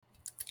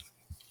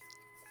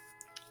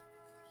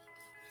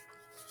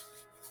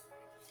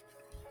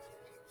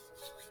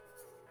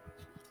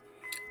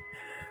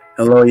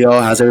Hello,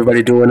 y'all. How's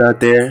everybody doing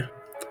out there?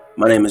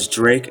 My name is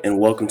Drake, and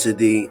welcome to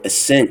the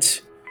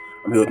Ascent.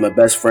 I'm here with my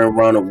best friend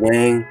Ronald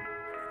Wang.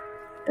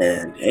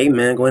 And hey,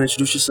 man, go ahead and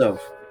introduce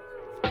yourself.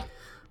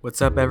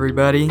 What's up,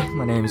 everybody?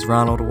 My name is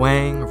Ronald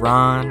Wang,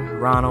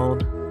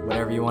 Ronald,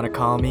 whatever you want to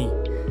call me.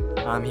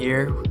 I'm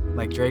here,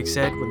 like Drake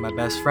said, with my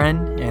best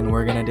friend, and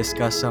we're going to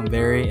discuss some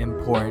very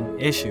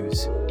important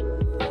issues.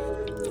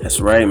 That's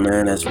right,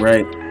 man. That's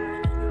right.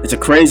 It's a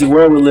crazy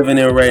world we're living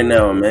in right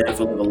now, man.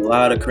 Full of a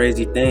lot of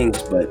crazy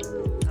things, but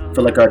I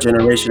feel like our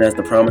generation has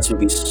the promise to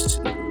be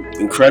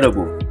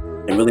incredible,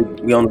 and really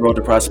be on the road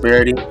to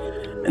prosperity.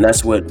 And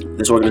that's what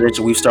this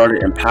organization we've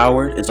started,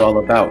 Empowered, is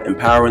all about.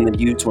 Empowering the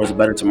youth towards a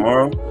better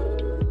tomorrow.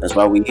 That's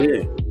why we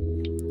here.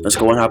 Let's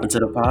go and hop into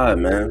the pod,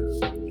 man.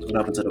 Let's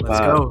hop into the Let's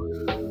pod. go.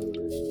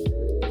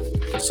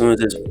 As soon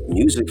as this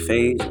music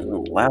fades, it's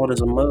loud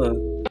as a mug.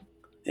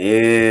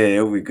 Yeah,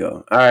 there we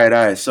go. All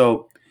right.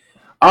 So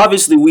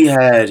obviously we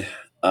had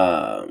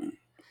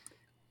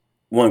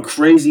one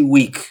crazy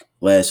week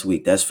last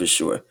week. That's for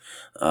sure.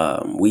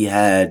 We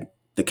had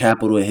the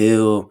Capitol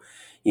Hill.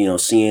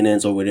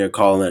 CNN's over there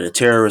calling it a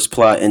terrorist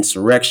plot,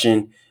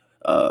 insurrection.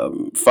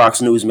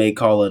 Fox News may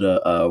call it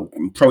a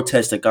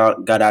protest that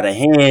got out of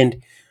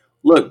hand.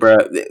 Look, bro.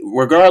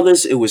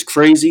 Regardless, it was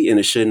crazy and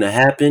it shouldn't have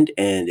happened,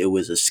 and it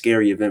was a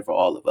scary event for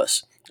all of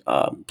us.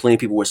 Plenty of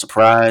people were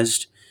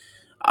surprised.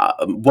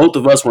 Both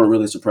of us weren't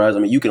really surprised. I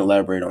mean, you can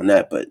elaborate on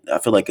that, but I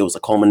feel like it was a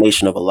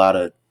culmination of a lot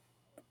of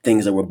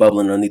things that were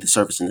bubbling underneath the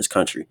surface in this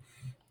country.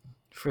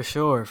 For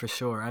sure, for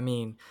sure. I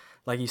mean,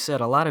 like you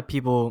said, a lot of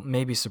people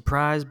may be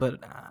surprised, but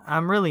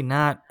I'm really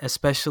not,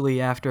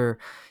 especially after,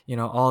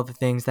 all the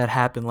things that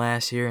happened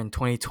last year in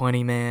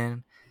 2020,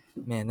 man.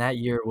 Man, that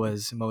year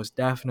was most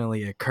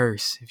definitely a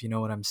curse, if you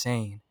know what I'm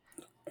saying.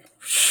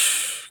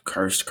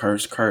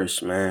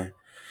 Curse, man.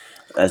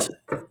 As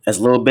as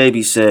little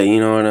baby said,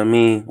 you know what I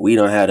mean. We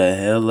don't had a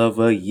hell of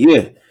a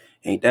year,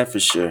 ain't that for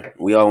sure?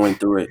 We all went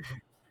through it.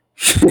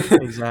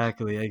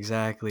 Exactly,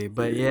 exactly.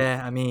 But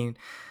yeah, I mean,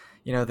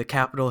 the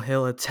Capitol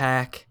Hill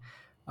attack,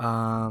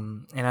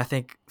 and I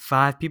think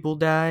five people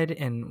died,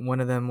 and one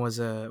of them was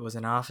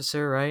an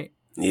officer, right?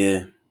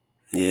 Yeah,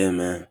 yeah,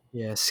 man.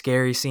 Yeah,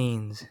 scary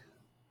scenes.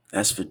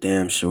 That's for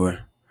damn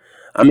sure.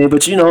 I mean,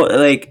 but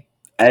like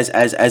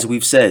as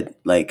we've said,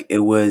 like it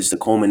was the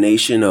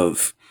culmination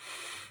of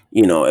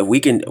if we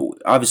can.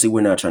 Obviously,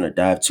 we're not trying to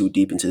dive too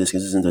deep into this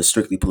because this isn't a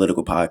strictly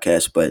political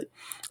podcast. But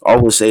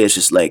all we'll say is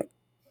just like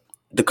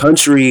the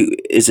country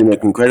is in an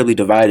incredibly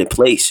divided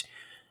place.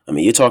 I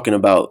mean, you're talking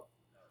about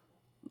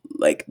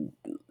like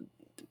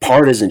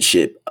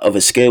partisanship of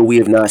a scale we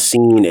have not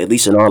seen, at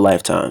least in our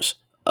lifetimes.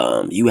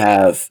 You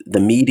have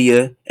the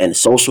media and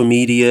social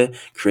media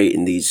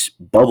creating these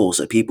bubbles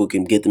that people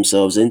can get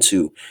themselves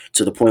into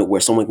to the point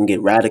where someone can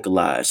get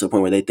radicalized to the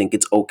point where they think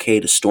it's okay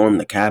to storm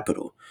the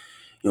Capitol.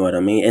 You know what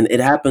I mean? And it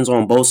happens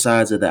on both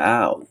sides of the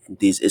aisle.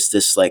 It's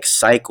this like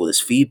cycle,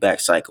 this feedback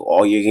cycle.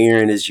 All you're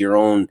hearing is your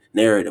own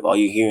narrative. All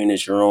you're hearing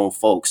is your own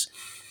folks,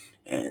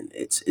 and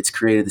it's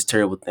created this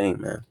terrible thing,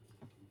 man.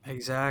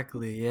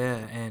 Exactly,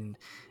 yeah,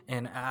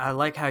 and I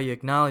like how you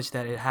acknowledge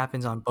that it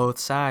happens on both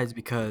sides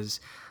because,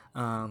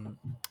 um,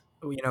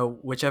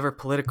 whichever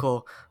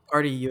political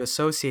party you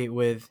associate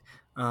with,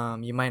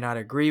 you might not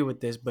agree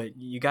with this, but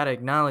you got to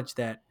acknowledge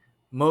that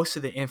most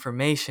of the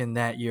information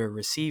that you're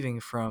receiving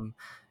from,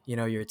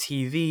 your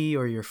TV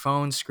or your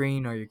phone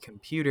screen or your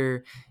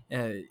computer,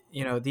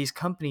 these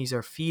companies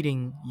are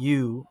feeding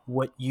you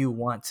what you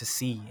want to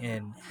see,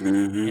 and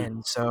Hmm.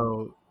 and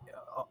so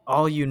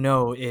all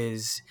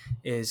is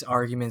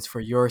arguments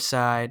for your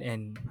side,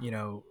 and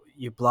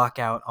you block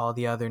out all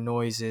the other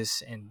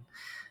noises, and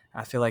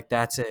I feel like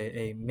that's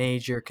a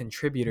major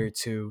contributor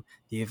to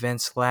the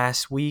events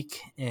last week,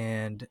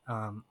 and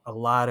a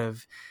lot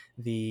of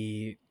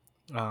the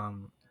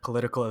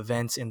political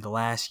events in the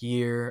last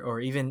year, or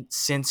even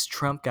since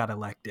Trump got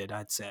elected,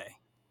 I'd say.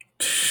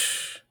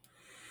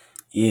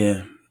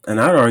 Yeah, and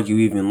I'd argue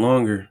even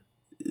longer.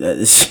 That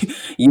it's,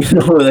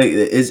 like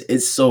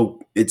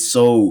it's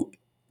so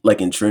like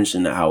entrenched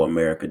into how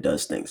America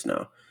does things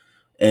now.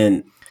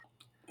 And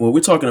what we're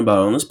talking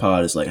about on this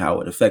pod is like how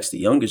it affects the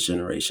youngest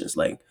generations.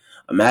 Like,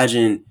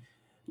 imagine,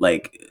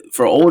 like,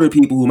 for older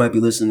people who might be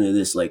listening to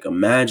this, like,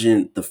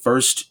 imagine the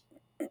first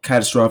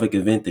catastrophic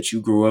event that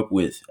you grew up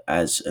with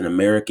as an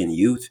American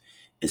youth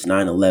is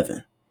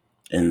 9/11,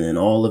 and then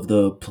all of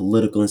the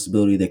political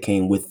instability that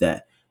came with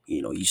that.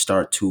 You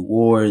start two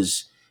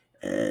wars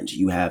and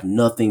you have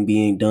nothing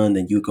being done,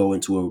 then you go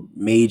into a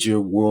major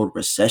world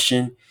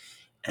recession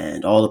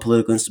and all the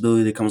political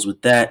instability that comes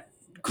with that,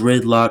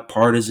 gridlock,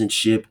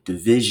 partisanship,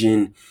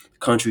 division. The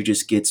country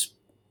just gets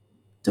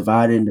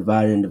divided and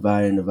divided and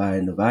divided and divided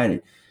and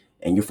divided,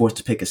 and you're forced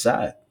to pick a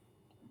side.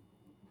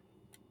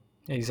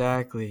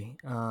 Exactly.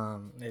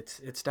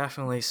 It's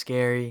definitely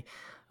scary,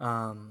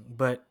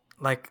 but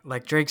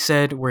like Drake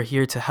said, we're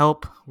here to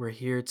help. We're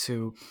here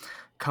to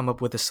come up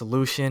with a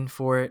solution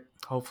for it.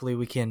 Hopefully,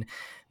 we can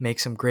make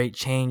some great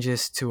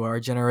changes to our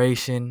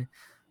generation,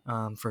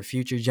 for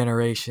future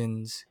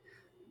generations,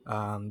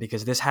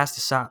 because this has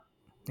to stop.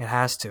 It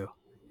has to.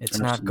 It's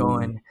not Absolutely.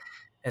 going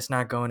it's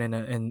not going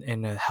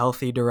in a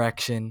healthy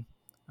direction.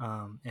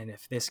 And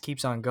if this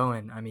keeps on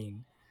going, I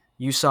mean,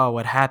 you saw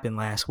what happened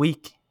last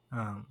week.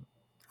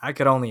 I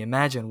could only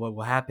imagine what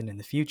will happen in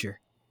the future.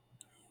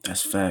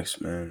 That's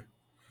facts, man.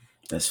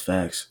 That's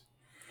facts.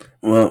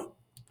 Well,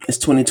 it's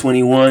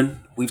 2021.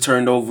 We've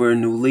turned over a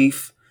new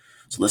leaf.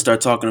 So let's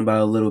start talking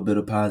about a little bit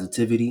of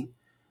positivity.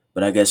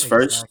 But I guess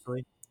first,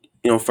 Exactly.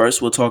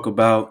 first we'll talk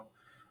about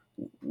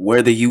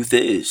where the youth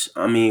is.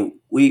 I mean,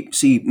 we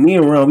see me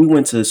and Ron, we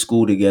went to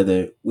school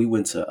together. We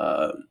went to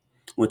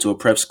a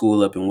prep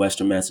school up in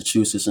Western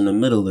Massachusetts in the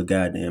middle of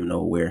goddamn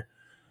nowhere.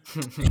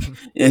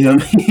 You know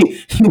what I mean?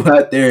 You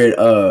out there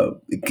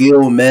at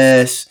Gill,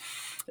 Mass.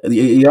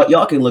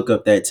 Y'all can look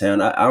up that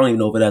town. I don't even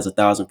know if it has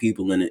 1,000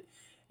 people in it.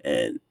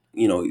 And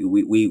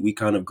we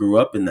kind of grew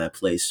up in that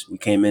place. We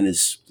came in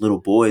as little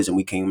boys and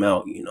we came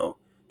out,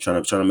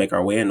 trying to make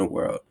our way in the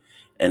world.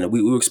 And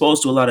we were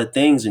exposed to a lot of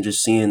things, and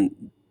just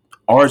seeing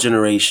our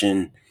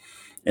generation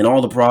and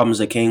all the problems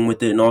that came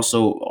with it, and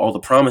also all the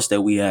promise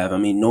that we have. I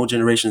mean, no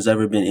generation's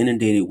ever been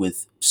inundated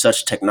with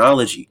such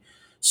technology,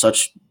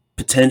 such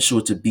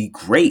potential to be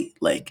great.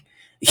 Like,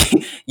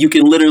 you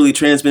can literally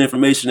transmit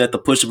information at the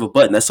push of a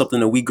button. That's something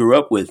that we grew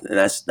up with, and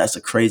that's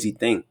a crazy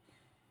thing.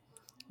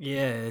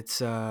 Yeah, it's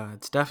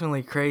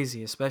definitely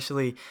crazy,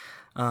 especially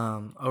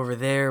over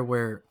there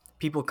where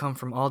people come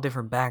from all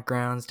different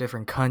backgrounds,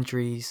 different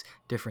countries,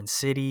 different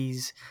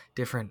cities,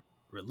 different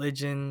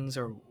religions,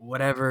 or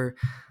whatever,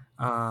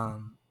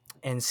 um,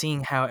 and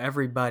seeing how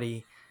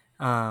everybody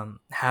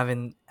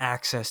having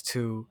access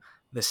to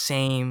the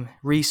same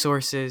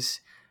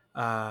resources.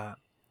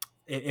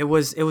 It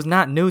was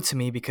not new to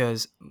me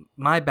because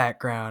my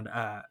background,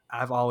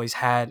 I've always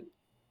had.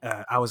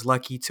 I was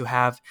lucky to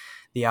have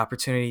the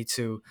opportunity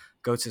to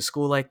go to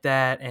school like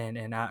that,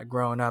 and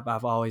growing up,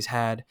 I've always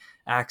had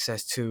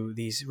access to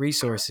these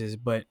resources.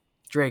 But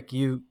Drake,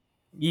 you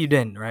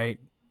didn't, right?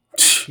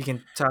 You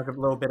can talk a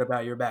little bit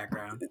about your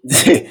background.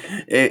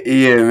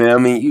 Yeah, man. I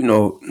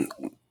mean,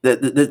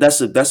 that's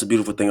a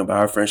beautiful thing about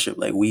our friendship.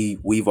 Like,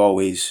 we've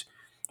always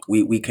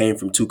we came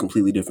from two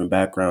completely different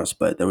backgrounds,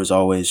 but there was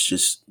always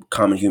just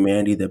common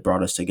humanity that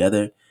brought us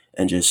together,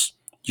 and just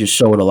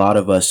showed a lot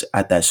of us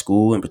at that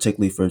school, and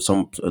particularly for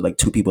some, like,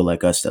 two people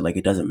like us, that, like,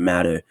 it doesn't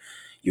matter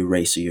your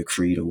race or your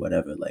creed or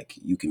whatever. Like,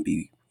 you can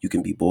be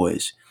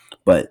boys.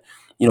 But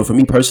for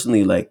me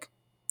personally, like,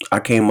 I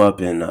came up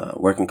in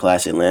working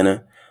class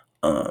Atlanta,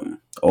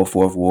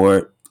 04th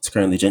Ward. It's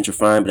currently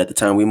gentrifying, but at the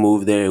time we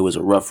moved there, it was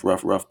a rough,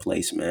 rough, rough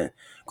place, man.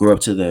 Grew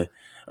up to the,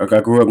 or I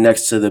grew up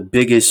next to the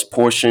biggest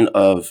portion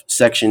of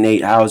Section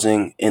 8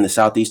 housing in the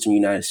southeastern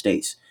United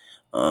States.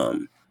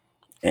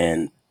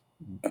 And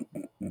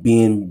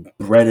being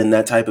bred in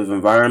that type of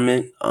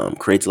environment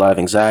creates a lot of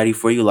anxiety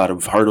for you, a lot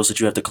of hurdles that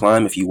you have to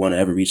climb if you want to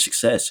ever reach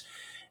success.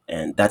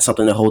 And that's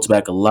something that holds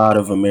back a lot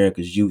of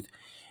America's youth.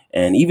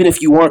 And even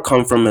if you weren't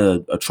come from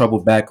a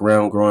troubled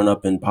background, growing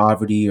up in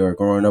poverty or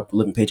growing up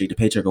living paycheck to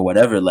paycheck or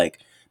whatever, like,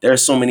 there are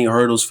so many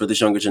hurdles for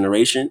this younger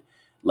generation.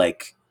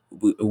 Like,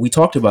 we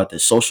talked about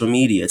this, social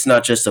media. It's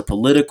not just a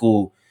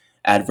political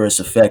adverse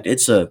effect;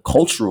 it's a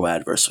cultural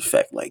adverse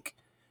effect. Like,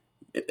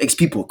 it makes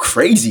people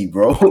crazy,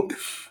 bro.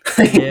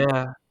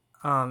 Yeah,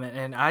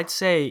 and I'd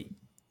say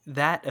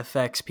that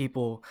affects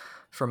people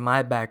from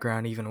my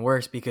background even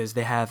worse because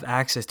they have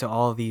access to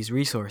all of these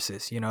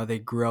resources. You know, they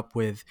grew up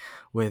with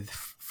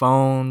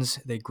phones,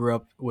 they grew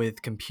up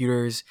with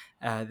computers,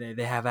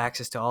 they have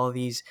access to all of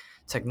these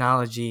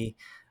technology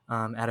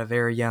at a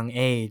very young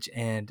age,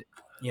 and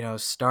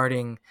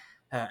starting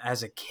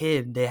as a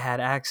kid, they had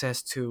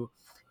access to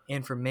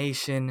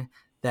information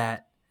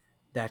that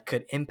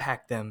could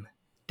impact them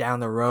down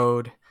the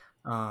road,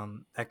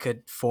 that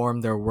could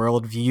form their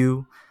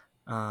worldview.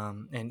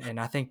 And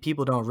I think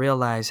people don't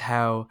realize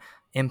how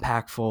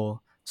impactful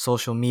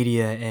social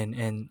media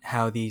and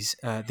how this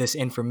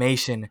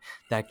information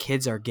that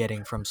kids are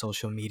getting from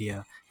social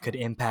media could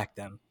impact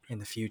them in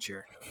the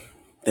future.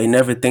 They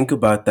never think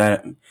about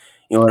that.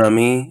 You know what I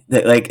mean?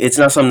 Like, it's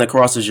not something that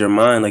crosses your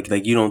mind.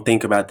 Like, you don't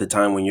think about the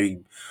time when you're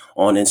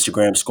on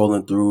Instagram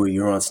scrolling through, or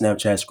you're on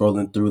Snapchat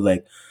scrolling through,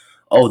 like,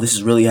 oh, this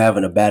is really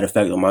having a bad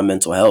effect on my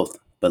mental health.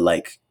 But,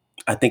 like,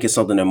 I think it's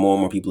something that more and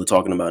more people are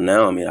talking about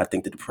now. I mean, I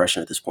think the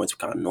depression at this point is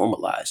kind of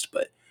normalized.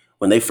 But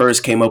when they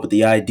first came up with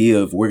the idea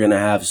of we're gonna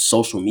have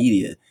social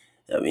media,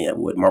 I mean,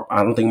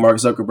 I don't think Mark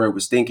Zuckerberg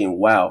was thinking,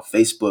 wow,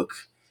 Facebook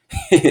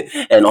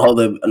and all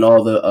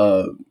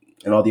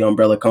the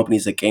umbrella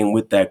companies that came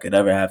with that could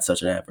ever have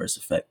such an adverse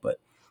effect.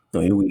 But no,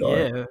 here we are.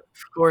 Yeah,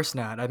 of course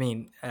not. I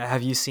mean,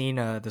 have you seen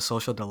The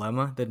Social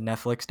Dilemma, the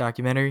Netflix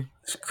documentary?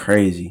 It's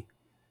crazy.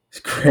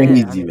 It's Yeah, I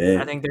crazy, mean, I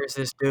man. think there's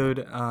this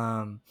dude.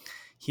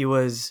 He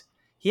was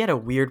he had a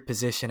weird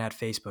position at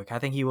Facebook. I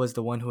think he was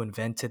the one who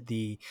invented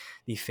the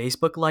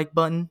Facebook like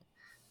button.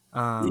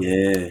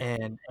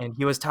 Yeah. And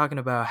he was talking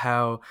about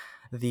how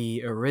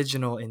the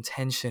original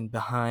intention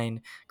behind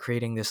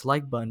creating this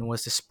like button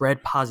was to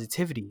spread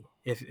positivity.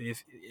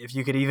 If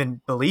you could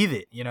even believe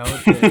it,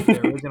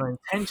 the original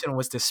intention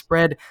was to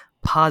spread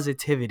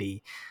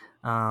positivity.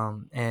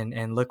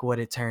 and look what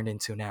it turned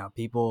into now.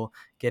 People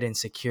get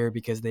insecure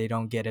because they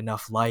don't get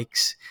enough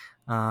likes.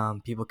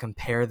 People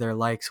compare their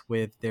likes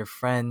with their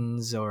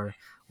friends or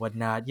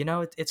whatnot.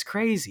 It's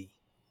crazy.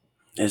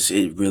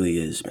 It really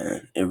is,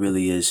 man. It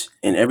really is.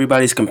 And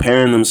everybody's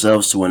comparing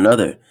themselves to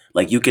another.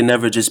 Like you can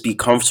never just be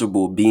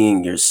comfortable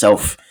being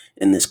yourself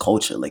in this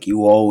culture. Like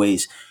you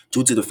always,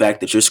 due to the fact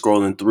that you're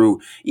scrolling through,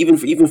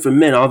 even for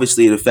men,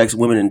 obviously it affects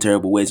women in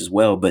terrible ways as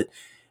well. But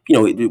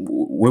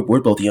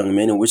we're both young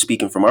men, and we're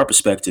speaking from our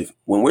perspective.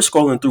 When we're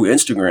scrolling through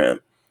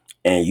Instagram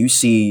and you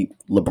see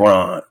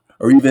LeBron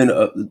or even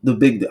the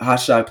big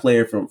hot shot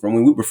player from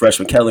when we were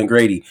freshmen, Kellen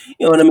Grady,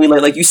 you know what I mean?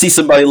 Like you see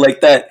somebody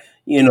like that,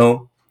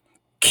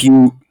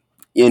 cute,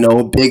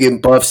 big and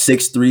buff,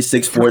 6'3",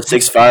 6'4",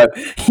 6'5".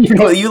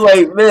 You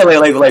like, man,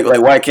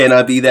 like why can't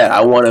I be that?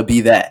 I want to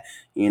be that.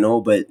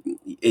 But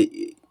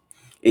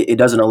it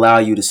doesn't allow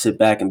you to sit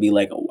back and be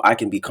like, oh, I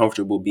can be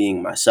comfortable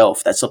being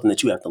myself. That's something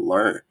that you have to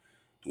learn.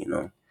 You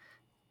know,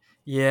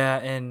 Yeah,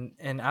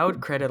 and I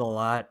would credit a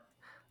lot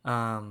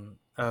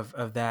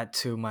of that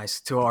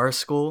to our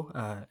school,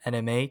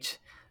 NMH.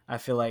 I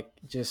feel like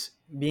just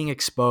being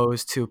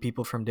exposed to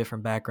people from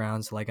different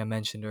backgrounds, like I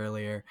mentioned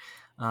earlier,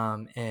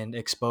 and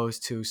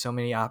exposed to so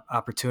many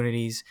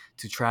opportunities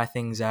to try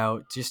things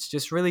out,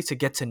 just really to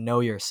get to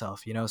know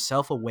yourself.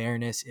 Self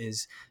awareness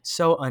is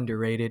so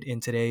underrated in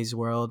today's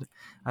world.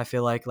 I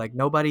feel like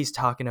nobody's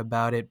talking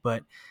about it,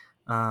 but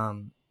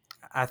um,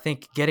 I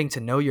think getting to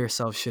know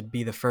yourself should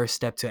be the first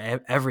step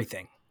to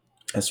everything.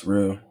 that's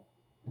real.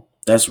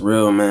 That's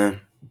real,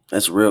 man.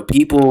 That's real.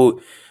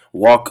 People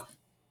walk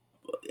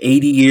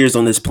 80 years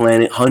on this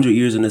planet, 100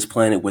 years on this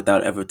planet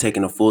without ever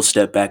taking a full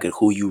step back at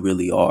who you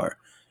really are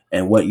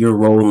and what your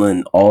role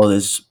in all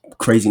this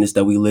craziness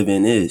that we live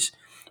in is.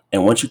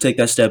 And once you take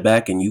that step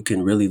back and you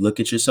can really look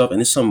at yourself,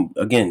 and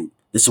again,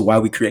 this is why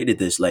we created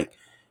this. Like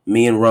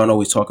me and Ron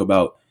always talk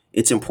about,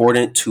 it's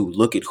important to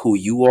look at who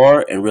you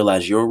are and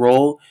realize your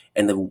role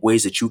and the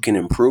ways that you can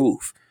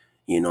improve,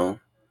 you know?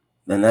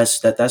 And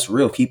that's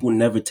real. People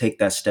never take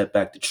that step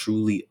back to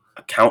truly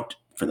account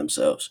for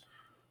themselves.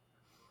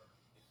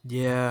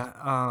 Yeah,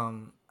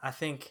 I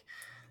think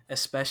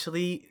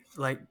especially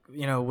like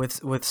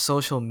with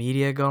social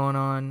media going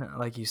on,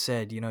 like you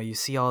said, you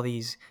see all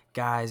these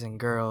guys and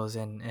girls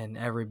and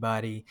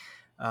everybody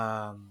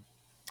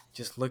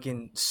just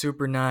looking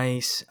super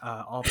nice,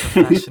 all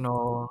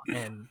professional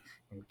and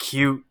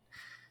cute,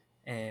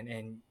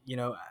 and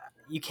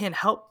you can't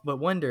help but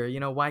wonder,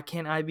 why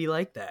can't I be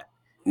like that?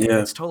 And Yeah,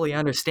 it's totally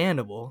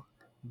understandable,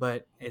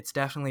 but it's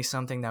definitely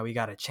something that we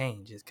got to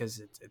change,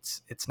 because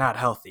it's not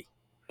healthy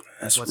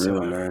that's real,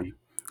 whatsoever. man.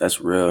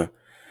 That's real.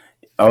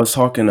 I was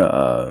talking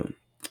to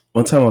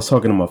one time I was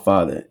talking to my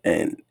father,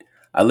 and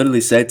I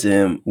literally said to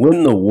him,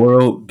 "Wouldn't the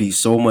world be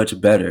so much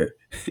better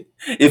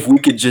if we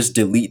could just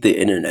delete the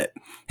internet?"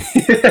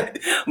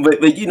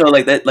 But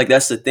like that, like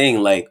that's the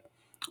thing. Like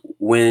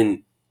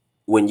when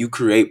when you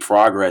create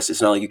progress,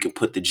 it's not like you can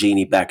put the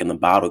genie back in the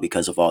bottle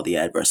because of all the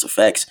adverse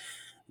effects.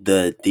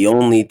 The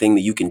only thing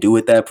that you can do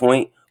at that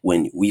point,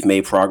 when we've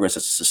made progress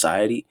as a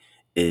society,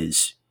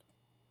 is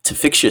to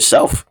fix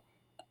yourself.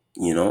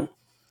 You know,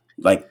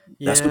 like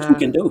that's what you Yeah,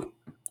 can do.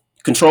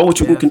 Control what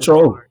you can yeah, for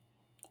control.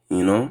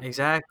 You know,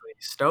 Exactly.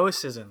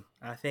 Stoicism.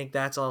 I think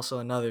that's also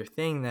another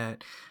thing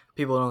that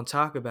people don't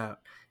talk about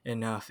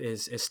enough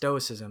is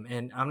stoicism.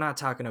 And I'm not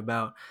talking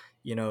about,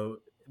 you know,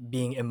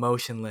 being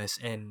emotionless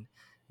and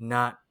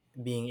not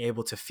being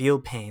able to feel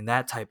pain,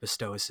 that type of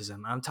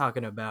stoicism. I'm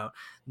talking about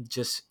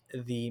just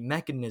the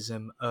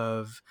mechanism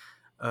of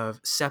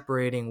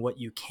separating what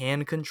you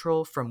can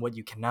control from what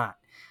you cannot.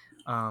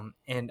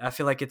 And I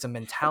feel like it's a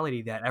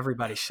mentality that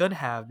everybody should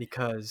have,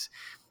 because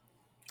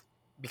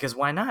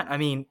why not? I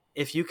mean,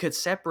 if you could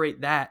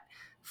separate that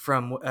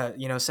from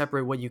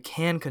separate what you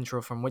can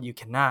control from what you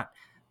cannot,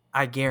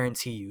 I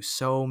guarantee you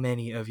so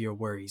many of your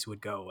worries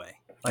would go away,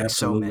 like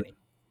so absolutely. many.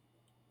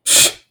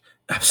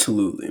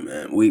 Absolutely,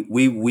 man.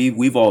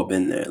 We've all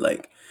been there.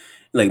 Like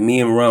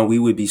me and Ron, we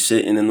would be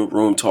sitting in the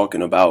room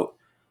talking about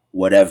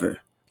whatever,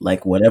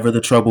 like whatever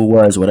the trouble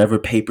was, whatever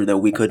paper that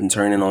we couldn't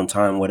turn in on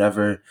time,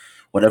 whatever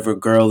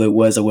girl it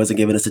was that wasn't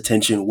giving us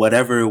attention,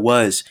 whatever it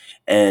was,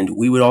 and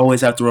we would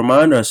always have to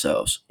remind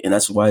ourselves, and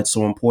that's why it's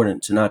so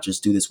important to not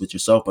just do this with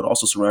yourself, but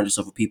also surround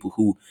yourself with people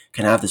who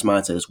can have this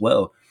mindset as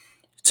well,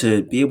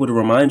 to be able to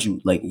remind you,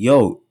 like,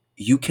 yo,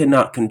 you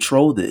cannot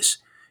control this.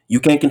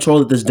 You can't control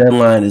that this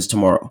deadline is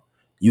tomorrow.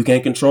 You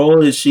can't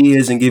control that she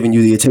isn't giving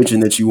you the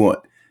attention that you want.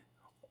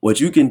 What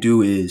you can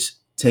do is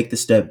take the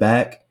step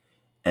back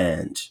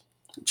and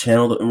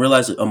channel and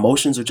realize that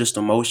emotions are just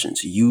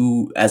emotions.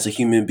 You, as a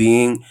human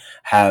being,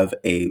 have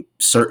a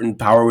certain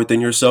power within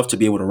yourself to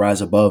be able to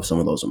rise above some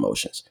of those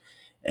emotions.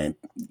 And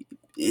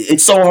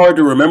it's so hard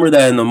to remember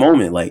that in the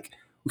moment. Like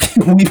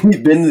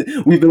we've been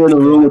in a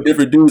room Yeah, with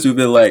different dudes who've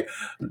been like,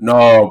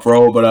 "No,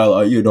 bro, but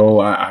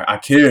I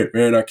can't,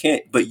 man, I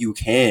can't." But you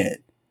can,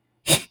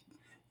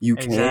 you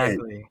can.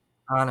 exactly.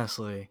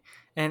 Honestly,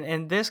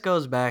 and this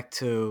goes back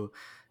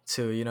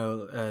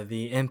to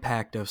the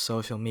impact of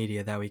social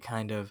media that we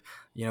kind of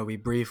we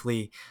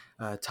briefly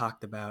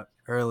talked about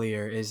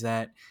earlier, is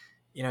that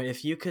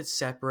if you could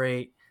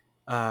separate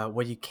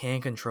what you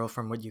can control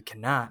from what you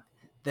cannot,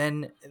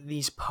 then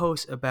these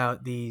posts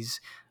about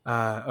these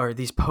or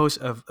these posts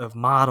of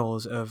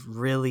models of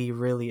really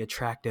really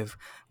attractive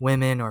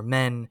women or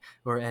men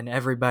or and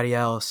everybody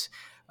else,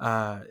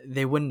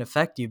 they wouldn't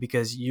affect you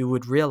because you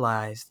would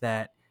realize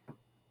that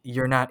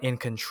you're not in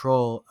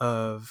control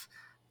of,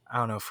 I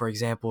don't know, for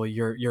example,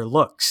 your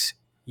looks.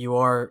 You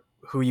are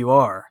who you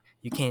are.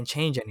 You can't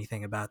change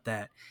anything about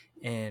that.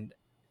 And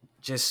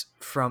just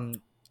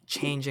from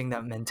changing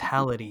that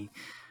mentality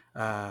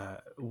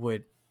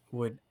would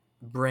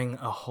bring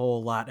a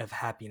whole lot of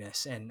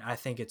happiness. And I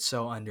think it's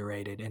so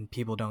underrated and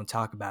people don't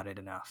talk about it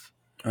enough.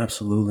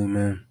 Absolutely,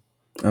 man.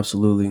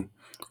 Absolutely.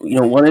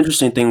 One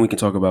interesting thing we can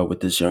talk about with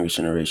this younger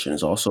generation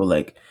is also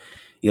like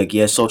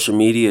yes, social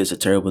media is a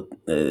terrible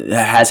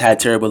has had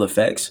terrible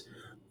effects,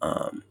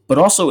 but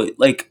also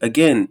like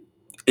again,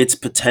 its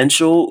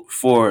potential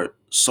for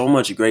so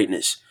much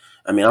greatness.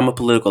 I mean, I'm a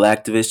political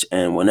activist,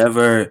 and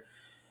whenever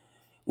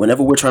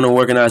we're trying to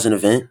organize an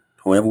event,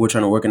 whenever we're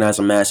trying to organize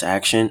a mass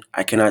action,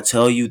 I cannot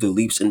tell you the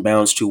leaps and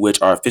bounds to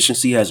which our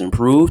efficiency has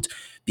improved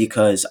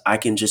because I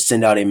can just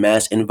send out a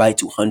mass invite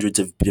to hundreds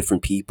of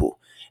different people.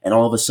 And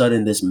all of a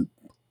sudden, this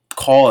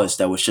cause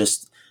that was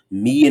just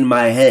me in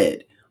my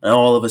head, and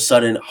all of a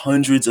sudden,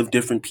 hundreds of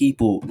different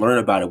people learn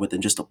about it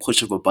within just a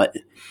push of a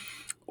button.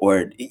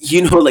 Or,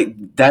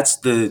 like that's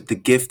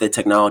the gift that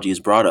technology has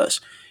brought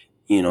us.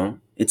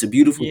 It's a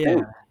beautiful Yeah.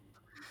 thing.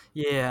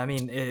 Yeah, I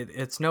mean,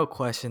 it's no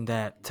question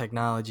that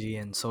technology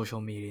and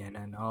social media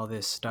and all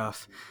this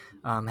stuff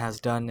has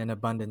done an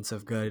abundance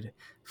of good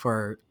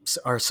for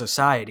our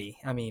society.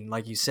 I mean,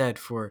 like you said,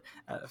 for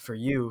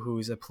you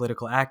who's a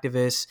political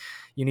activist,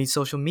 you need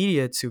social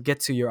media to get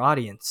to your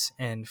audience,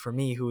 and for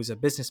me, who's a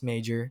business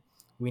major,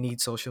 we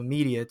need social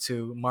media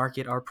to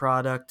market our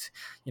product,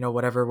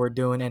 whatever we're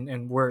doing,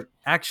 and we're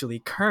actually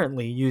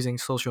currently using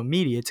social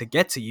media to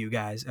get to you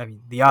guys. I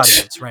mean, the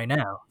audience right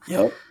now.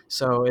 Yep.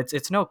 So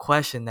it's no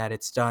question that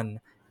it's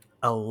done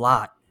a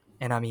lot,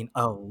 and I mean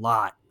a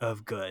lot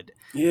of good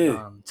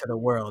Yeah. to the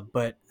world.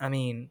 But I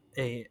mean,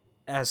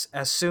 as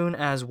soon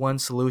as one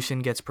solution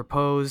gets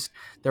proposed,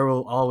 there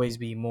will always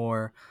be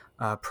more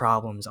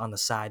problems on the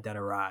side that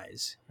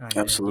arise, and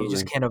you just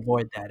Absolutely. can't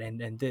avoid that.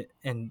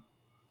 And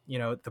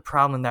the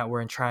problem that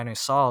we're trying to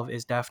solve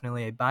is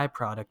definitely a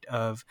byproduct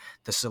of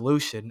the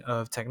solution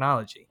of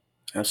technology.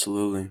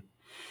 Absolutely.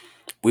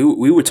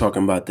 We were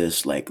talking about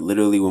this like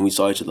literally when we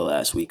saw each other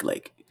last week.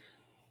 Like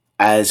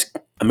as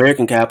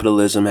American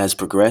capitalism has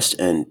progressed,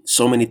 and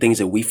so many things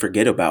that we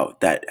forget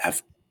about that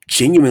have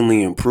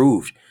genuinely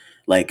improved.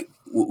 Like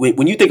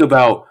when you think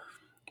about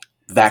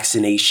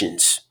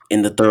vaccinations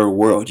in the third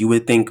world, you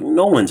would think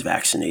no one's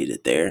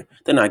vaccinated there.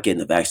 They're not getting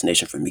the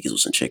vaccination for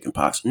measles and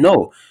chickenpox.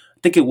 No, I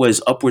think it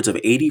was upwards of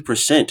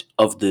 80%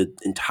 of the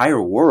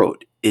entire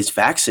world is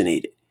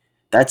vaccinated.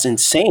 That's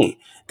insane.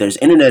 There's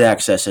internet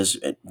access has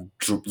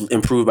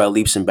improved by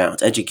leaps and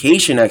bounds.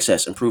 Education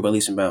access improved by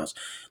leaps and bounds.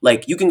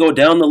 Like you can go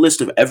down the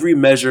list of every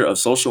measure of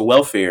social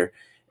welfare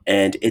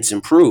and it's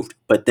improved.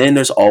 But then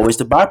there's always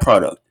the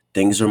byproduct.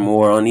 Things are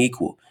more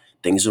unequal.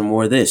 Things are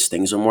more this,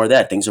 things are more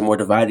that, things are more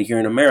divided here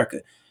in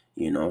America.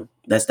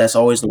 That's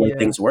always the way Yeah.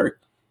 things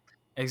work.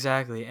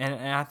 Exactly, and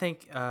I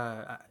think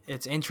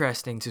it's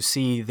interesting to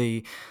see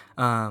the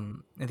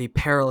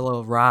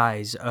parallel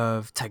rise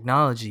of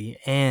technology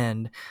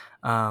and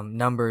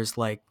numbers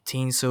like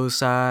teen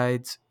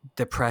suicides,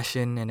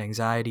 depression, and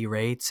anxiety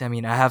rates. I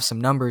mean, I have some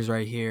numbers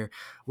right here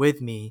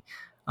with me.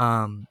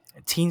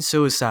 Teen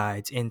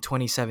suicides in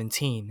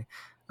 2017,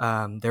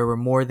 there were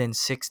more than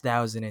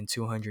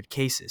 6,200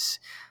 cases,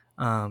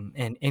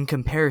 and in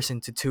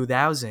comparison to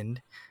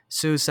 2000.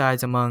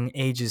 Suicides among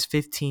ages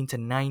 15 to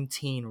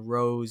 19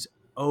 rose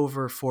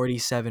over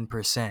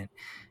 47%.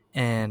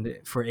 And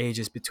for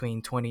ages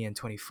between 20 and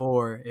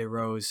 24, it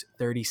rose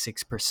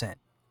 36%.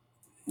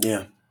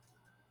 Yeah,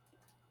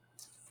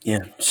 yeah,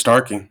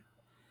 starking,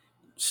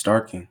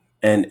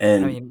 and I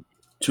and mean,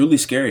 truly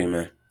scary,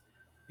 man.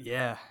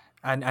 yeah,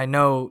 I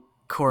know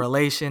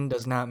correlation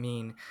does not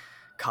mean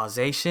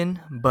causation,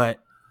 but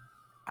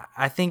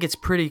I think it's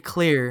pretty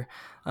clear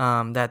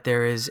that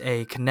there is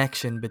a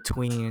connection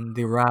between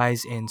the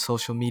rise in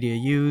social media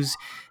use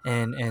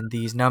and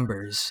these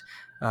numbers.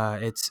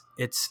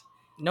 It's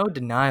no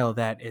denial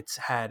that it's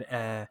had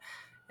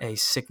a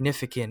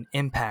significant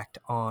impact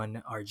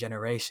on our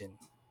generation.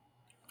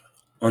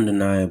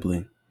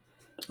 Undeniably,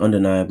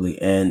 undeniably,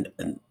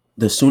 and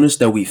the soonest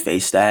that we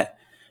face that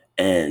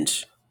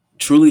and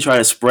truly try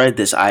to spread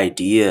this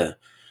idea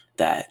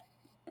that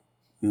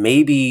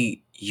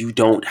maybe you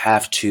don't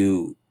have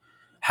to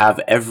have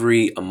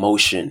every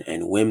emotion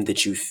and whim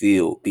that you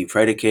feel be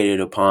predicated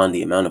upon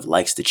the amount of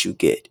likes that you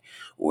get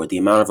or the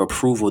amount of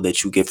approval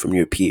that you get from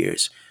your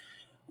peers.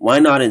 Why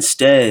not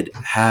instead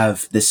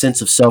have the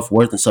sense of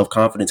self-worth and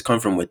self-confidence come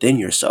from within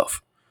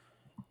yourself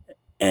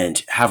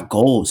and have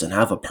goals and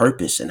have a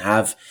purpose and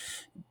have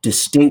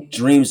distinct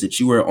dreams that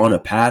you are on a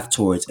path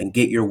towards and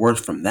get your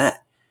worth from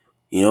that.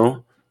 You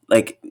know,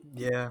 like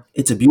Yeah.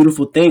 it's a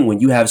beautiful thing when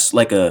you have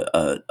like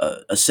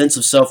a sense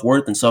of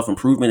self-worth and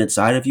self-improvement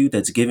inside of you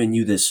that's giving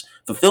you this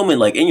fulfillment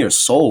like in your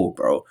soul,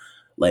 bro.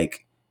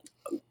 Like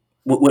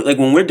like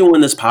when we're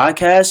doing this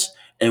podcast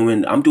and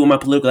when I'm doing my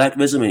political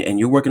activism and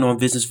you're working on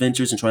business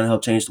ventures and trying to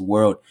help change the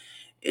world,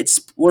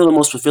 it's one of the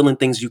most fulfilling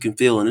things you can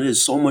feel, and it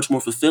is so much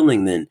more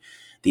fulfilling than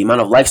the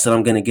amount of likes that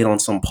I'm gonna get on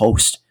some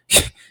post.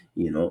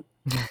 you know,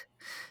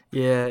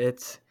 Yeah,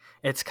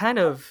 it's kind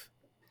of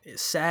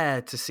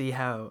sad to see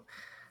how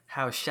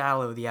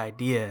shallow the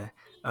idea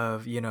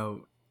of,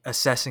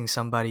 assessing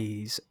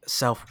somebody's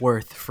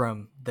self-worth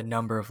from the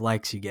number of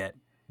likes you get.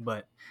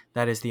 But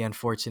that is the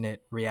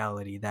unfortunate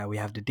reality that we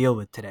have to deal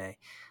with today,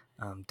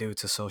 due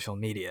to social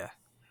media.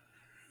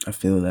 I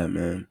feel that,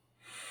 man.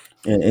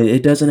 And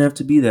it doesn't have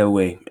to be that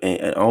way.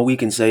 And all we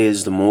can say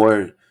is the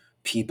more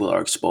people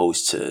are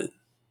exposed to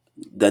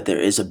that there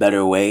is a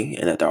better way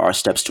and that there are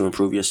steps to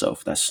improve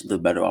yourself, that's the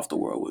better off the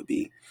world would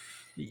be.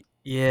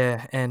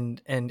 Yeah,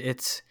 and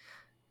it's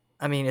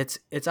I mean,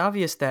 it's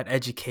obvious that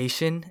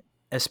education,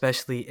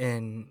 especially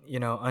in,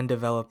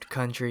 undeveloped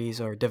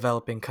countries or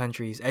developing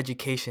countries,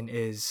 education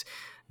is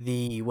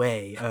the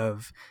way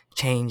of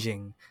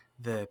changing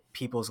the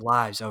people's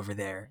lives over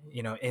there,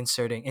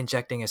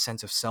 injecting a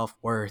sense of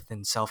self-worth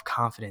and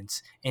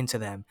self-confidence into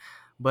them.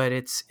 But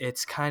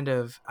it's kind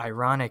of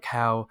ironic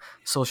how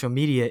social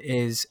media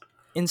is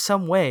in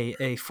some way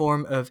a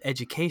form of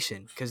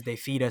education because they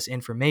feed us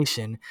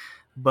information,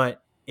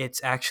 but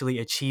it's actually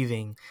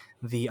achieving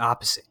the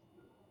opposite.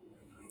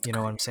 You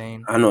know what I'm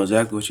saying? I know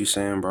exactly what you're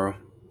saying, bro.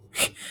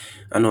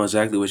 I know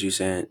exactly what you're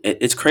saying.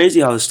 It's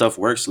crazy how this stuff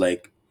works.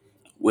 Like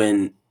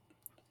when,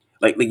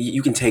 like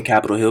you can take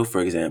Capitol Hill for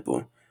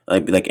example.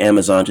 Like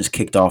Amazon just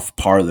kicked off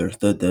Parler,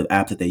 the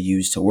app that they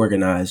use to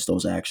organize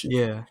those actions.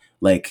 Yeah.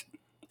 Like,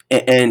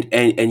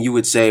 and you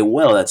would say,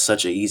 well, that's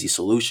such an easy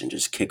solution.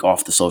 Just kick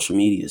off the social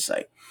media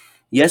site.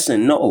 Yes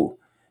and no,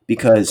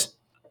 because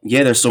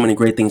yeah, there's so many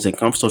great things that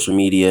come from social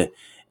media,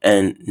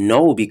 and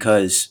no,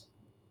 because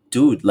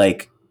dude,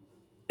 like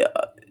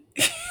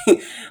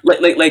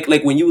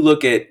like when you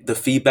look at the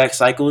feedback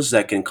cycles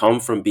that can come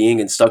from being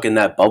and stuck in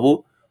that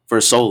bubble for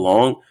so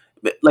long,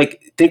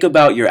 like think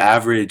about your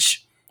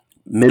average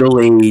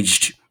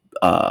middle-aged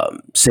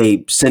say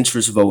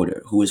centrist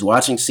voter who is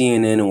watching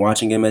CNN and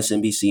watching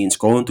MSNBC and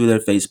scrolling through their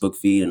Facebook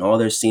feed, and all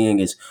they're seeing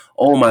is,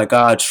 oh my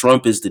god,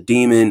 Trump is the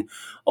demon,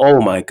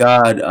 oh my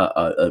god,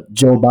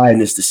 Joe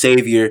Biden is the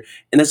savior,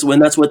 and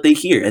that's what they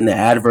hear, and the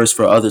adverse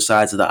for other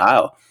sides of the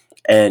aisle.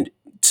 And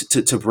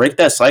to break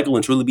that cycle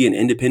and truly be an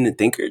independent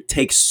thinker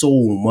takes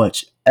so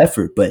much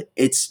effort, but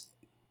it's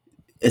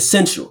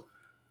essential.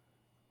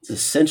 It's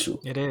essential.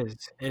 It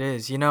is. It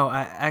is.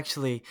 I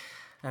actually,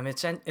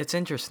 it's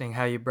interesting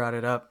how you brought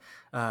it up.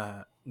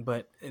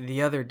 But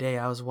the other day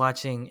I was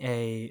watching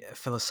a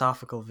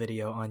philosophical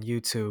video on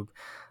YouTube.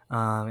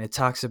 It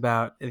talks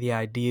about the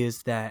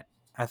ideas that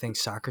I think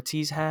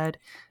Socrates had,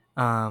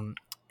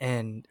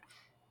 and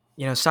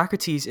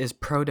Socrates is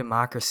pro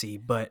democracy,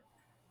 but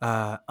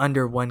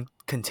under one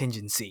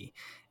contingency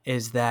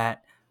is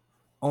that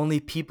only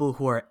people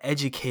who are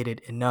educated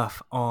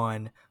enough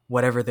on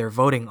whatever they're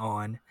voting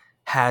on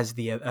have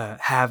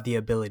the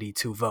ability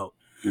to vote.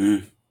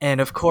 Mm, And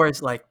of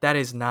course, like that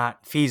is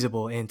not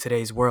feasible in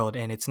today's world,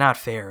 and it's not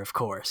fair, of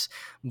course.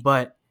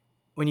 But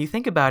when you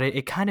think about it,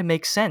 it kind of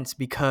makes sense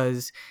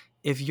because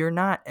if you're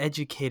not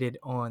educated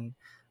on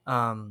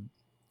um,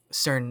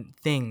 certain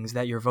things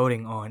that you're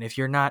voting on, if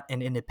you're not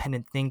an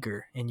independent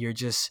thinker and you're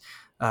just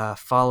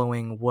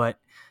following what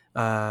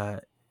uh,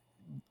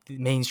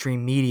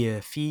 mainstream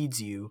media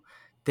feeds you,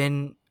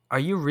 then are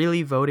you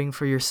really voting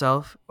for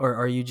yourself, or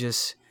are you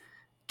just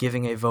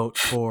giving a vote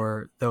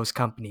for those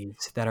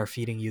companies that are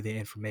feeding you the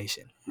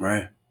information?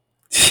 right.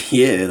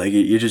 Yeah, like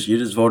you're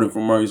just voting for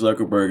Mark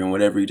Zuckerberg and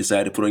whatever you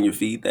decide to put on your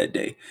feed that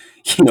day.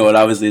 And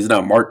obviously it's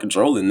not Mark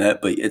controlling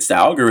that, but it's the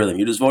algorithm.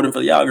 You're just voting for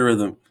the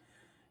algorithm,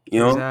 you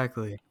know?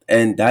 Exactly.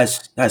 And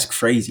that's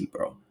crazy,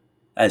 bro.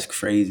 That's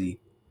crazy.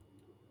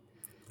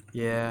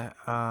 Yeah.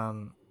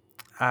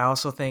 I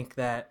also think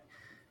that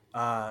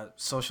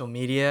social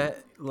media,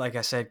 like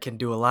I said, can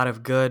do a lot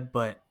of good,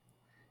 but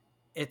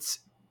it's.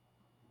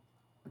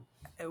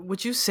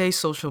 Would you say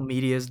social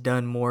media has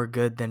done more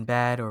good than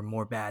bad or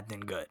more bad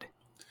than good?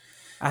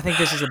 I think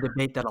this is a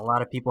debate that a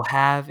lot of people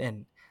have,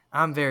 and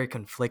I'm very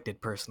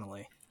conflicted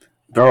personally.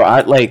 Bro,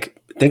 I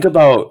like think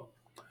about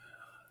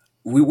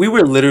we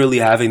were literally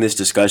having this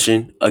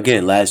discussion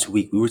again last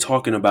week. We were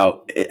talking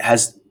about it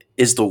has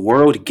is the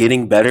world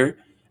getting better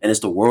and is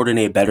the world in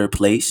a better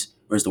place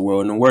or is the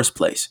world in a worse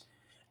place?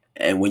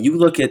 And when you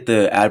look at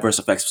the adverse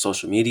effects of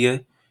social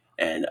media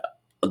and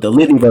the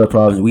litany of other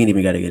problems we ain't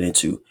even got to get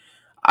into,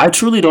 I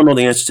truly don't know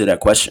the answer to that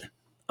question.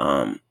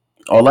 Um,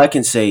 all I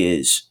can say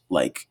is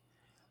like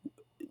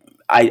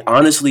I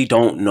honestly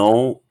don't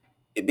know.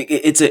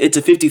 It's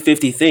a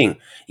 50-50 thing.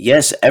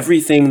 Yes,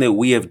 everything that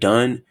we have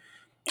done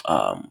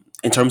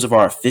in terms of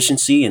our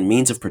efficiency and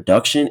means of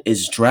production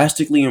is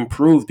drastically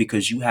improved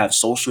because you have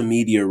social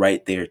media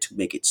right there to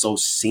make it so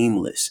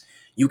seamless.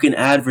 You can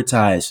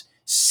advertise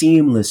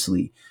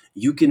seamlessly.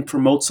 You can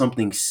promote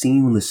something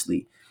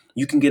seamlessly.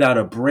 You can get out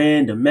a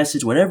brand, a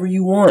message, whatever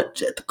you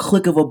want at the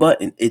click of a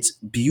button. It's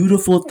a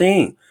beautiful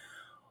thing.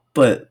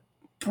 But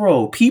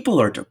bro,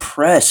 people are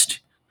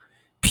depressed.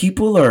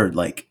 People are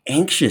like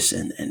anxious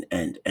and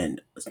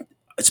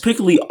it's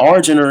particularly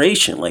our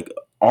generation, like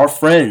our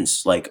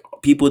friends, like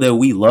people that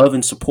we love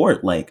and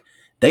support, like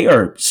they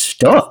are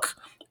stuck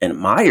and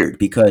mired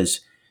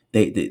because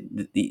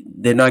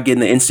they're not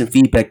getting the instant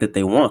feedback that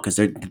they want because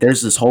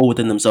there's this hole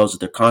within themselves that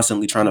they're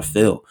constantly trying to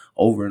fill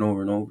over and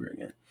over and over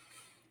again.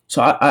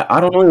 So I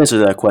don't know the answer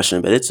to that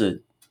question, but it's a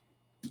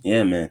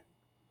yeah, man.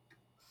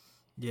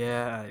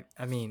 Yeah,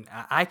 I mean,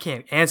 I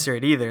can't answer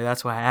it either.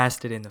 That's why I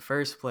asked it in the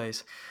first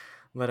place.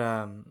 But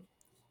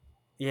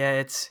yeah,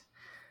 it's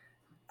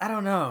I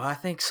don't know. I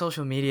think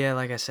social media,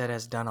 like I said,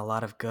 has done a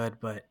lot of good,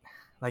 but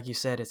like you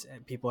said, it's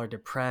people are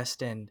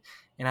depressed, and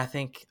I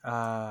think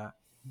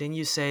didn't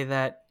you say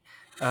that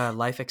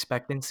life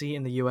expectancy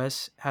in the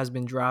U.S. has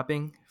been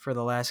dropping for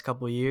the last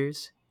couple of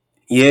years?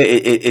 Yeah,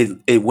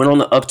 it went on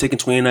the uptick in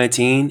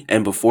 2019,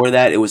 and before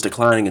that, it was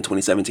declining in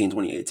 2017,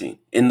 2018.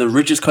 In the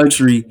richest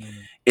country Mm.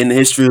 in the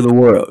history of the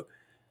world.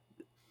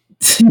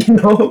 That's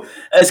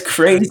That's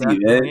crazy, man.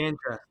 definitely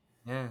interesting.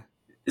 Yeah.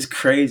 It's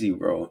crazy,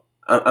 bro.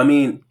 I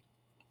mean,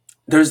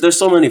 there's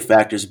so many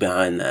factors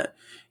behind that,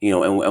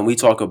 and we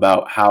talk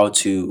about how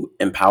to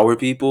empower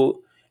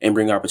people and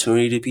bring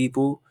opportunity to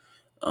people.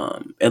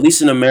 At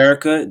least in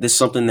America, this is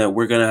something that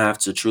we're gonna have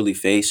to truly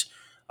face.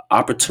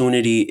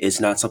 Opportunity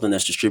is not something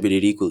that's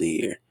distributed equally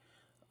here.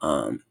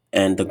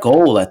 And the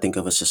goal, I think,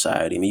 of a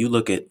society. I mean, you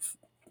look at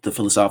the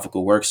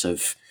philosophical works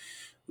of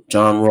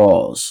John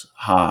Rawls,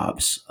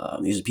 Hobbes.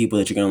 These are people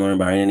that you're going to learn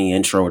about in any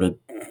intro to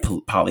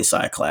poli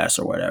sci class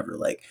or whatever.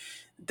 Like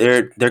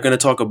they're going to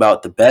talk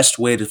about the best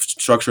way to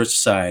structure a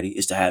society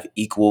is to have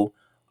equal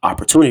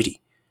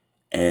opportunity.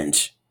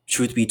 And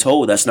truth be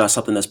told, that's not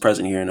something that's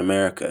present here in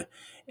America.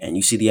 And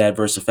you see the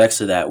adverse effects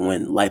of that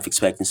when life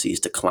expectancy is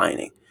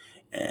declining,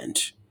 and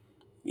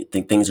you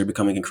think things are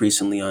becoming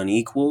increasingly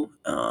unequal.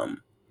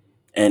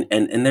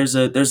 And there's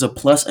a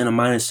plus and a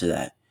minus to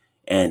that.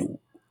 And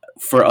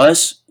for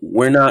us,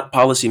 we're not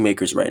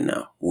policymakers right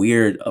now.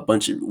 We're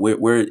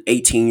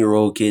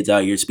 18-year-old kids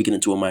out here speaking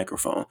into a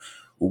microphone.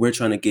 What we're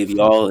trying to give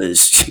y'all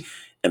is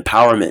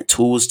empowerment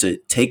tools to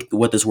take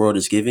what this world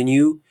has given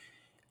you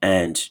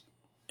and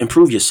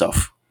improve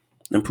yourself.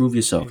 Improve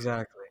yourself.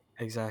 Exactly,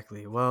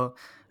 exactly. Well,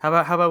 how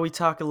about we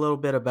talk a little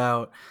bit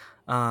about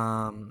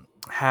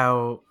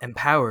how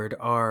empowered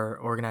our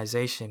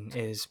organization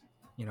is,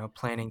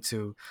 planning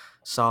to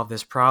solve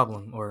this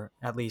problem, or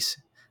at least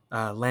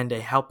lend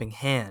a helping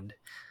hand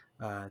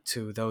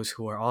to those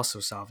who are also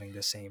solving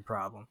the same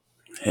problem.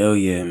 Hell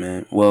yeah,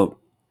 man. Well,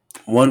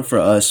 one for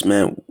us,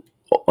 man.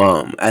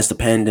 As the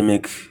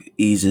pandemic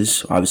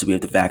eases, obviously we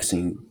have the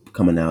vaccine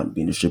coming out and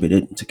being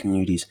distributed into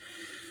communities.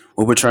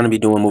 What we're trying to be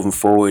doing moving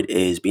forward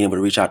is being able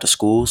to reach out to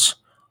schools,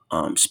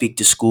 speak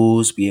to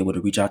schools, be able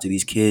to reach out to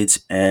these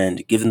kids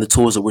and give them the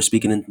tools that we're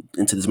speaking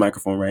into this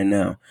microphone right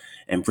now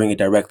and bring it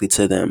directly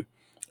to them.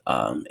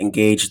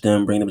 Engage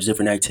them, bring them to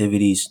different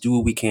activities, do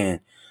what we can.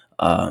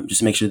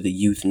 Just make sure the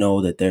youth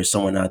know that there's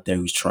someone out there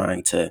who's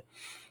trying to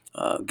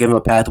give them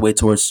a pathway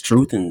towards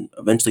truth and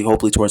eventually,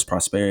 hopefully, towards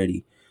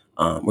prosperity.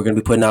 We're going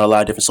to be putting out a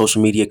lot of different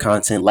social media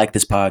content like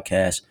this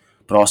podcast,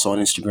 but also on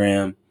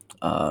Instagram,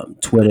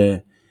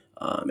 Twitter,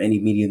 any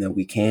medium that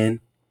we can,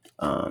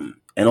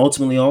 and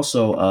ultimately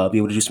also be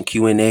able to do some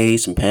Q&A,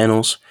 some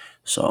panels.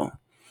 So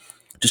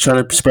just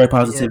trying to spread Yeah,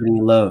 positivity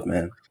and love,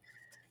 man.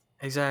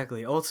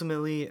 exactly.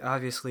 Ultimately,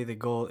 obviously, the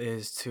goal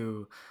is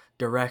to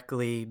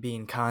directly be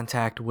in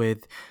contact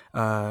with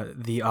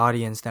the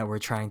audience that we're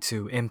trying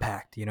to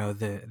impact.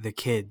 The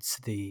kids,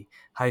 the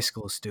high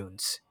school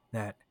students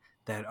that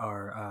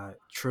are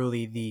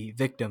truly the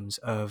victims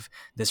of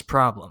this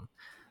problem.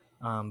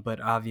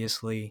 But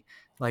obviously,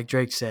 like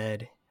Drake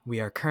said, we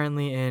are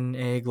currently in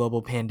a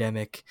global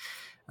pandemic.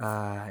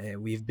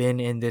 We've been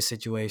in this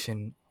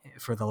situation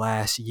for the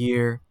last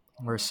year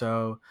or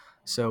so,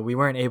 so we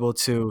weren't able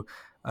to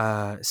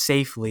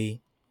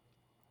safely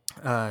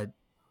uh,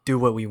 do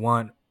what we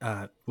want,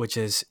 which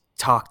is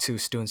talk to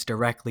students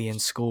directly in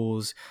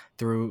schools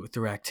through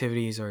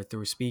activities or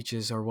through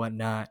speeches or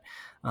whatnot.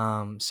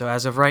 So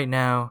as of right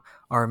now,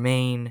 our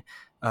main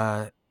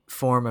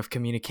form of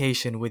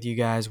communication with you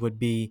guys would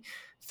be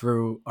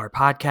through our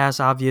podcast.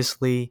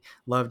 Obviously,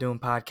 love doing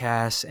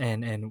podcasts,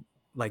 and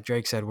like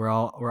Drake said,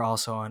 we're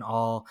also on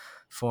all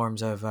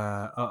forms of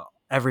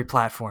every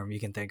platform you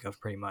can think of,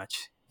 pretty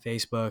much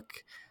Facebook,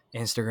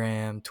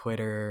 Instagram,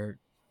 Twitter.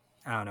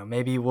 I don't know.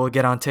 Maybe we'll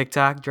get on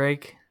TikTok,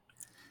 Drake.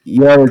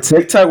 Yo,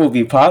 TikTok will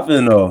be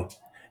popping though.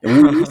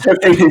 And we start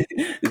making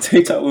the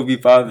TikTok will be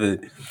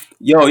popping.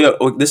 Yo,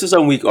 this is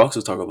something we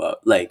also talk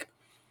about. Like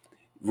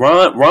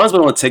Ron's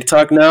been on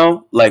TikTok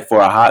now, like for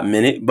a hot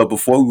minute, but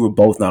before we were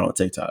both not on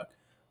TikTok.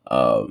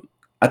 Um,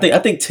 I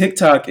think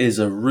TikTok is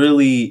a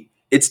really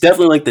it's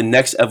definitely like the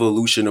next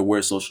evolution of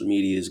where social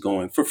media is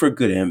going for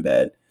good and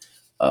bad.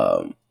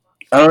 Um,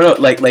 I don't know,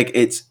 like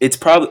it's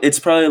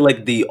probably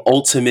like the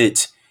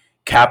ultimate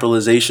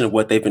capitalization of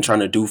what they've been trying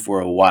to do for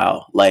a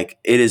while. Like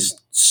it is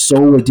so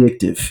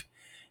addictive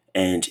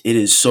and it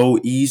is so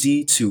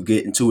easy to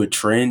get into a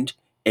trend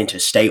and to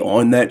stay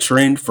on that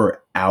trend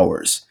for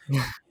hours.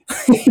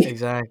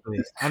 Exactly.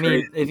 I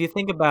mean, if you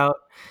think about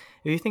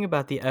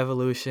the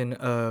evolution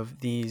of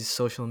these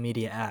social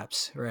media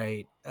apps,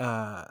 right?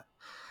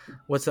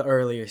 What's the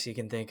earliest you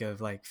can think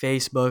of? Like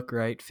Facebook,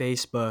 right?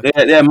 Facebook,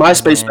 Yeah, yeah, and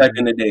MySpace back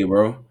in then the day,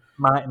 bro.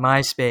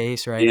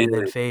 MySpace, right? And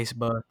then Yeah,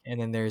 Facebook, and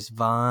then there's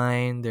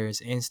Vine, there's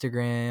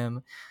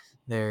Instagram,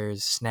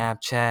 there's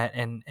Snapchat,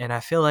 and I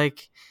feel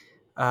like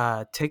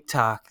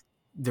TikTok,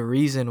 the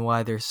reason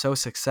why they're so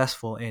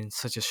successful in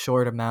such a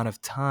short amount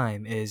of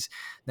time is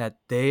that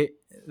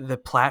the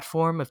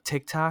platform of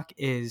TikTok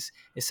is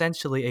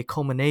essentially a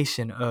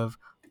culmination of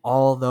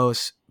all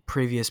those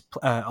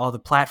all the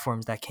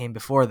platforms that came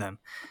before them.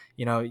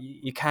 You know,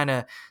 you kind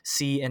of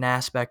see an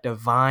aspect of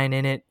Vine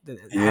in it,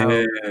 how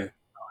yeah,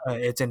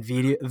 it's in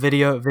video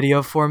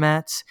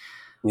formats,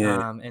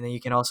 yeah. and then you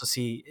can also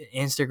see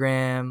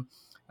Instagram.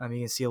 You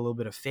can see a little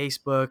bit of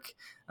Facebook.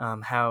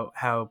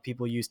 How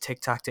people use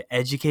TikTok to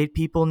educate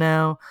people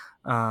now.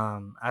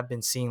 I've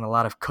been seeing a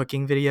lot of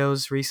cooking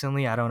videos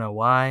recently. I don't know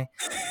why,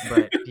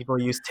 but people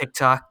use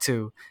TikTok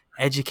to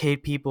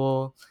educate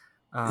people.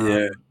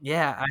 Yeah.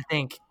 Yeah, I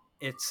think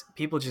it's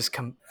people just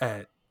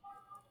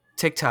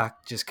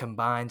TikTok just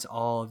combines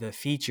all the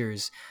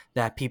features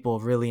that people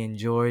really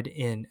enjoyed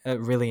in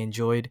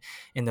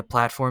the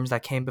platforms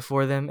that came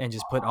before them, and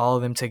just put all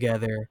of them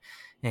together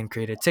and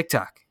created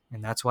TikTok.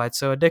 And that's why it's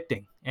so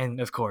addicting. And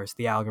of course,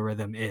 the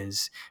algorithm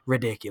is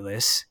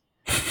ridiculous.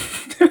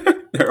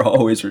 They're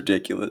always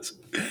ridiculous.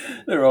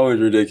 They're always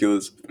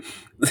ridiculous.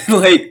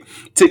 Like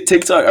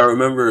TikTok, I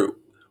remember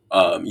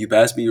you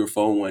passed me your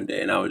phone one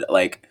day, and I would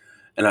like,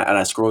 and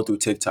I scrolled through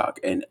TikTok,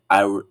 and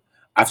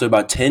after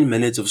about 10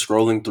 minutes of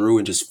scrolling through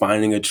and just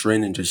finding a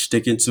trend and just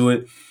sticking to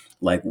it,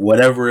 like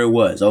whatever it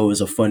was. Oh, it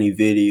was a funny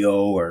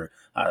video, or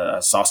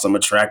I saw some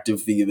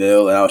attractive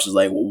female, and I was just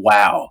like,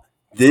 wow,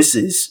 this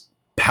is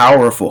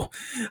powerful.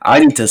 I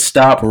need to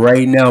stop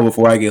right now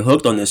before I get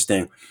hooked on this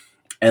thing.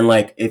 And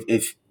like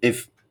if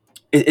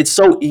it's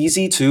so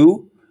easy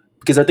too,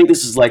 because I think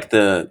this is like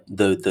the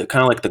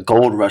kind of like the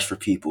gold rush for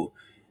people.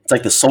 It's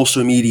like the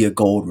social media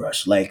gold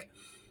rush. Like,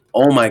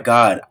 oh my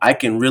god, I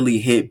can really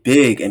hit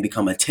big and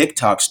become a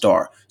TikTok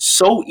star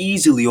so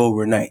easily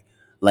overnight.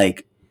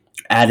 Like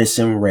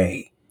Addison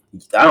Ray.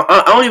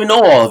 I don't even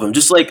know all of them.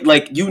 Just like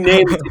you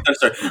name a TikTok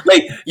star.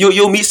 Like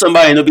you'll meet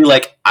somebody and they'll be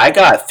like, I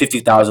got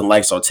 50,000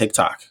 likes on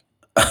TikTok.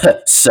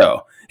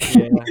 So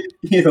Yeah,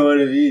 you know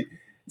what I mean?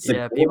 It's a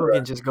yeah. gold People rush.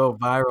 can just go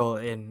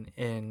viral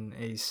in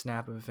a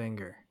snap of a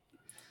finger.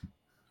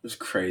 It's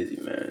crazy,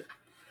 man.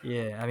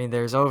 Yeah, I mean,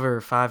 there's over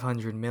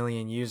 500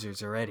 million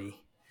users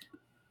already.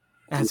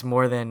 That's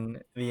more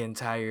than the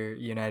entire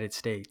United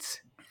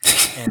States.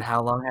 And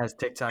how long has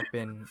TikTok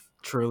been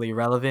truly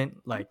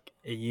relevant? Like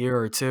a year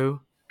or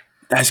two?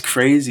 That's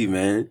crazy,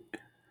 man.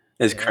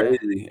 That's Yeah,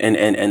 crazy.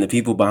 And the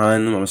people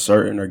behind them, I'm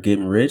certain, are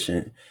getting rich,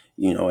 and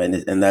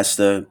and that's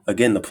the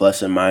again the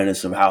plus and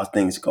minus of how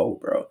things go,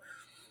 bro.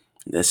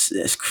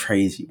 That's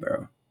crazy,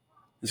 bro.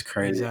 It's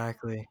crazy.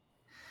 exactly.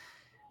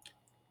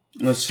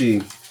 Let's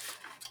see.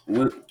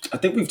 What I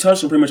think we've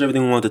touched on pretty much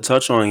everything we wanted to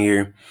touch on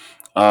here.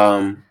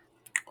 Um,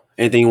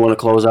 Anything you want to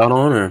close out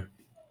on, or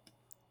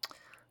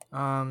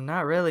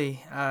Not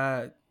really.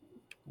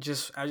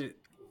 Just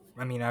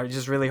I mean, I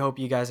just really hope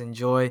you guys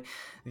enjoy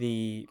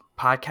the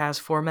podcast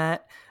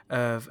format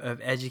of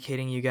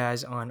educating you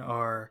guys on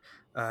our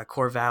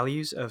core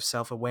values of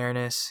self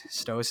awareness,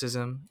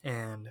 stoicism,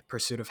 and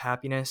pursuit of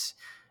happiness.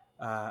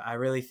 I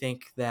really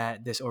think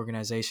that this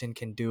organization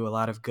can do a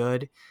lot of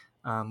good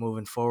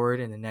moving forward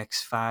in the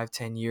next 5,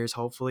 10 years,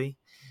 hopefully.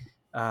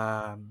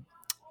 Um,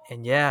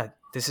 and yeah,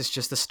 this is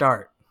just the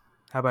start.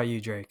 How about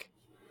you, Drake?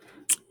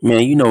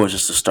 man, you know it's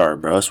just a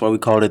start, bro. That's why we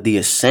called it the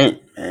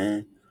Ascent,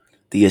 man.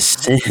 The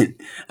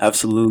Ascent,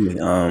 absolutely.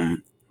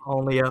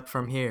 Only up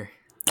from here.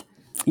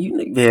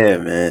 Yeah,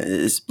 man.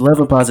 It's love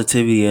and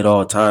positivity at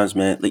all times,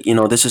 man. Like,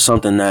 this is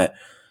something that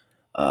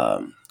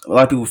a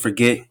lot of people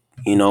forget.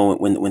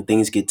 When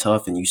things get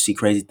tough and you see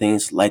crazy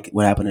things like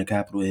what happened at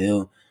Capitol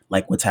Hill,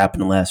 like what's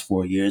happened the last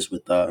 4 years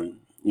with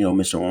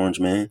Mr. Orange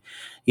Man.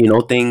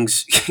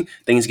 Things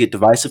things get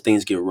divisive,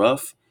 things get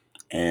rough,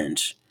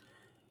 and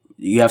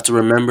you have to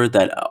remember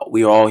that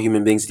we are all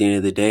human beings at the end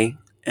of the day,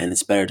 and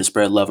it's better to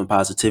spread love and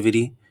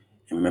positivity,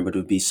 and remember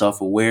to be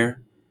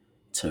self-aware,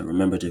 to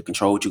remember to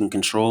control what you can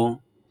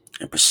control,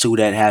 and pursue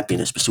that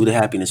happiness, pursue the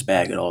happiness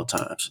bag at all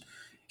times.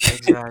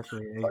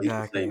 Exactly, All you can say,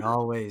 exactly. man.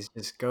 Always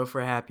just go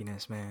for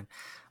happiness, man.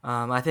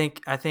 I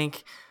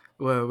think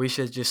well, we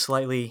should just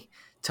slightly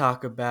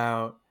talk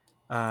about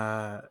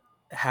uh,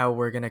 how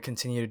we're gonna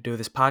continue to do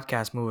this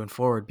podcast moving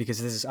forward,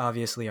 because this is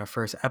obviously our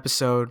first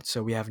episode,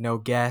 so we have no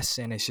guests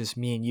and it's just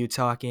me and you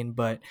talking.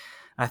 But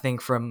I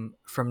think from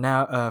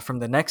now from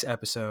the next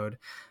episode,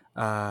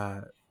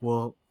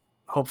 we'll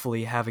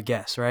hopefully have a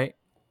guest, right?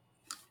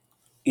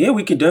 Yeah,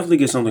 we can definitely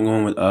get something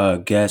on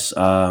with guests.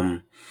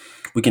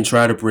 We can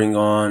try to bring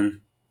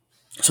on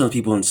some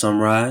people in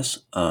Sunrise.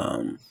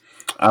 I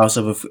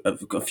also have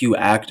a few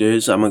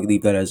actors. I'm gonna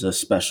leave that as a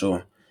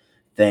special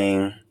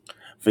thing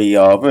for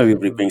y'all. Maybe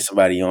we bring Mhm.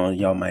 somebody on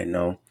y'all might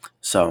know.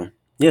 So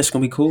yeah, it's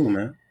gonna be cool,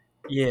 man.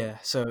 Yeah,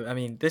 so I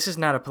mean, this is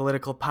not a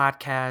political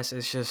podcast.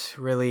 It's just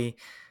really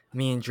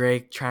me and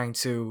Drake trying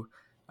to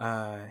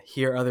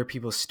hear other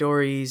people's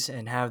stories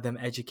and have them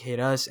educate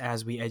us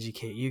as we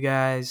educate you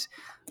guys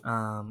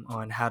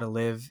on how to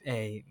live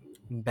a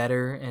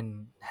better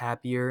and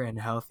happier and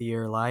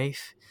healthier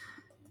life.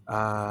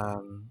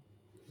 Um,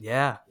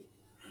 yeah,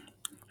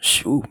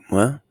 Shoot,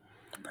 well,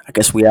 I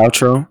guess we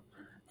outro.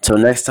 Till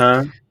next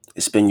time,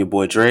 it's been your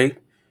boy Drake.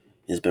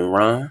 It's been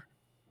Ron.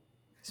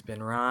 it's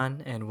been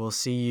Ron, and we'll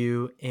see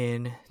you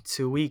in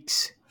 2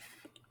 weeks.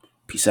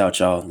 Peace out,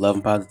 y'all. Love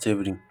and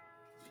positivity.